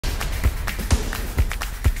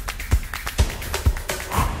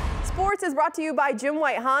Sports is brought to you by Jim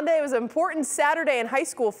White Honda. It was an important Saturday in high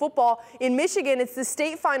school football. In Michigan, it's the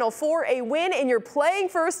state Final Four, a win, and you're playing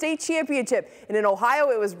for a state championship. And in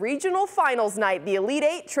Ohio, it was regional finals night. The Elite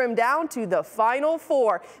Eight trimmed down to the Final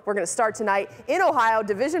Four. We're going to start tonight in Ohio,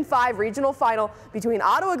 Division V regional final between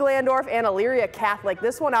Ottawa-Glandorf and Elyria Catholic.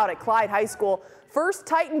 This one out at Clyde High School. First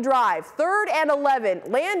Titan drive, 3rd and 11.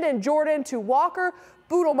 Landon Jordan to Walker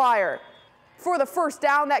Boodlemeyer for the first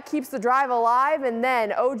down. That keeps the drive alive, and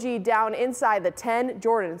then OG down inside the 10.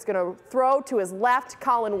 Jordan is going to throw to his left.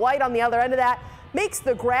 Colin White on the other end of that makes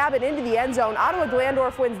the grab and into the end zone.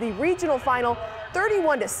 Ottawa-Glandorf wins the regional final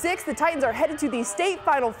 31-6. The Titans are headed to the state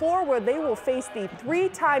Final Four, where they will face the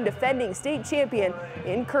 3-time defending state champion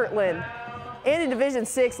in Kirtland. And in Division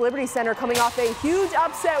VI, Liberty Center coming off a huge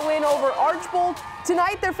upset win over Archbold.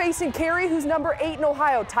 Tonight they're facing Carey, who's number 8 in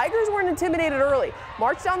Ohio. Tigers weren't intimidated early.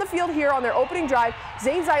 Marched down the field here on their opening drive.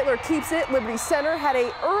 Zane Zeitler keeps it. Liberty Center had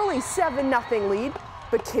an early 7-0 lead,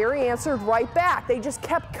 but Carey answered right back. They just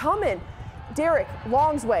kept coming. Derek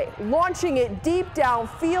Longsway launching it deep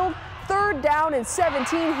downfield. 3rd down and 17.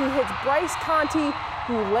 He hits Bryce Conti,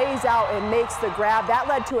 who lays out and makes the grab. That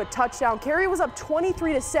led to a touchdown. Carey was up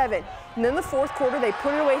 23-7. And then the fourth quarter, they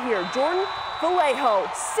put it away here. Jordan Vallejo,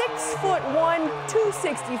 6'1",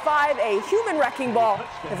 265, a human wrecking ball.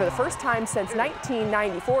 And for the first time since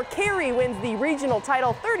 1994, Carey wins the regional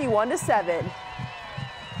title 31-7.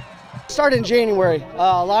 Started in January.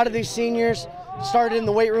 A lot of these seniors started in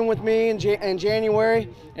the weight room with me in January,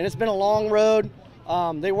 and it's been a long road.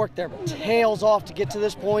 They worked their tails off to get to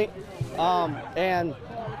this point, and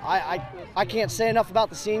I can't say enough about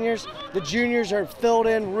the seniors. The juniors are filled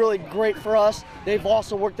in really great for us. They've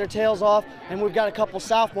also worked their tails off, and we've got a couple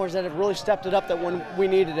sophomores that have really stepped it up that when we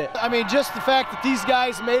needed it. I mean, just the fact that these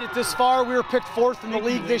guys made it this far. We were picked 4th in the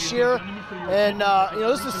league this year, and you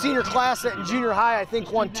know, this is a senior class that in junior high I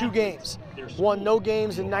think won 2 games. Won no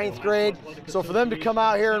games in 9th grade. So for them to come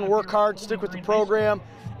out here and work hard, stick with the program,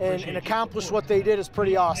 and accomplish what they did is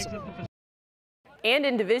pretty awesome. And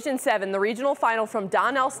in Division VII, the regional final from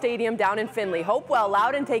Donnell Stadium down in Findlay.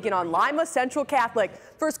 Hopewell-Loudon taking on Lima Central Catholic.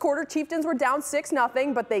 First quarter, Chieftains were down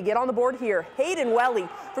 6-0, but they get on the board here. Hayden Welly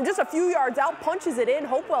from just a few yards out punches it in.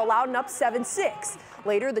 Hopewell-Loudon up 7-6.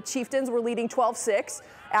 Later, the Chieftains were leading 12-6.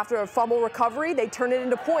 After a fumble recovery, they turn it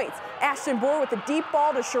into points. Ashton Boer with a deep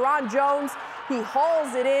ball to Sharon Jones. He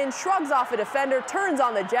hauls it in, shrugs off a defender, turns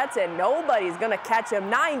on the Jets, and nobody's going to catch him.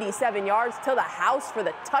 97 yards to the house for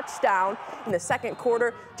the touchdown in the second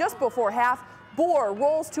quarter. Just before half, Boer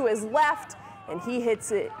rolls to his left, and he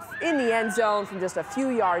hits it in the end zone from just a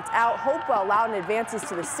few yards out. Hopewell-Loudon advances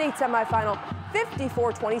to the state semifinal,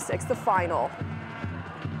 54-26, the final.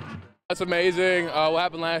 That's amazing. What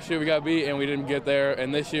happened last year, we got beat and we didn't get there,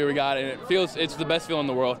 and this year we got it, and it's the best feeling in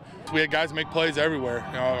the world. We had guys make plays everywhere.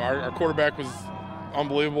 You know, our quarterback was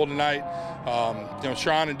unbelievable tonight. You know,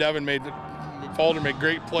 Sharon and Devin Falder made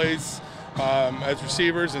great plays as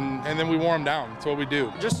receivers, and then we wore them down. That's what we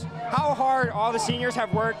do. Just how hard all the seniors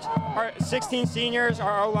have worked. Our 16 seniors,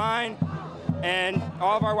 our O-line, and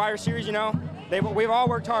all of our wide receivers, you know, we've all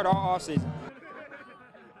worked hard all offseason.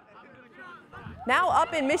 Now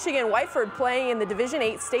up in Michigan, Whiteford playing in the Division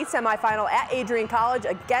VIII state semifinal at Adrian College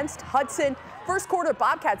against Hudson. First quarter,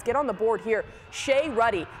 Bobcats get on the board here. Shea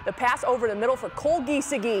Ruddy, the pass over the middle for Cole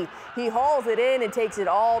Giesecke. He hauls it in and takes it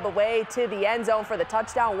all the way to the end zone for the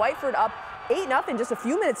touchdown. Whiteford up 8-0 just a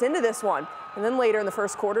few minutes into this one. And then later in the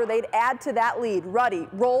first quarter, they'd add to that lead. Ruddy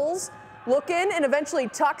rolls, looking, and eventually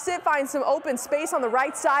tucks it, finds some open space on the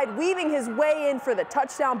right side, weaving his way in for the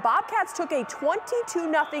touchdown. Bobcats took a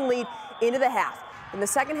 22-0 lead into the half. In the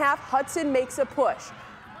second half, Hudson makes a push.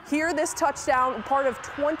 Here, this touchdown, part of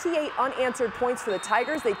 28 unanswered points for the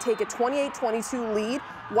Tigers. They take a 28-22 lead.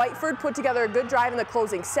 Whiteford put together a good drive in the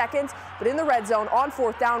closing seconds, but in the red zone, on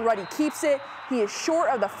 4th down, Ruddy keeps it. He is short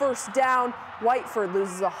of the first down. Whiteford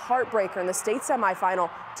loses a heartbreaker in the state semifinal,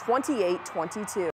 28-22.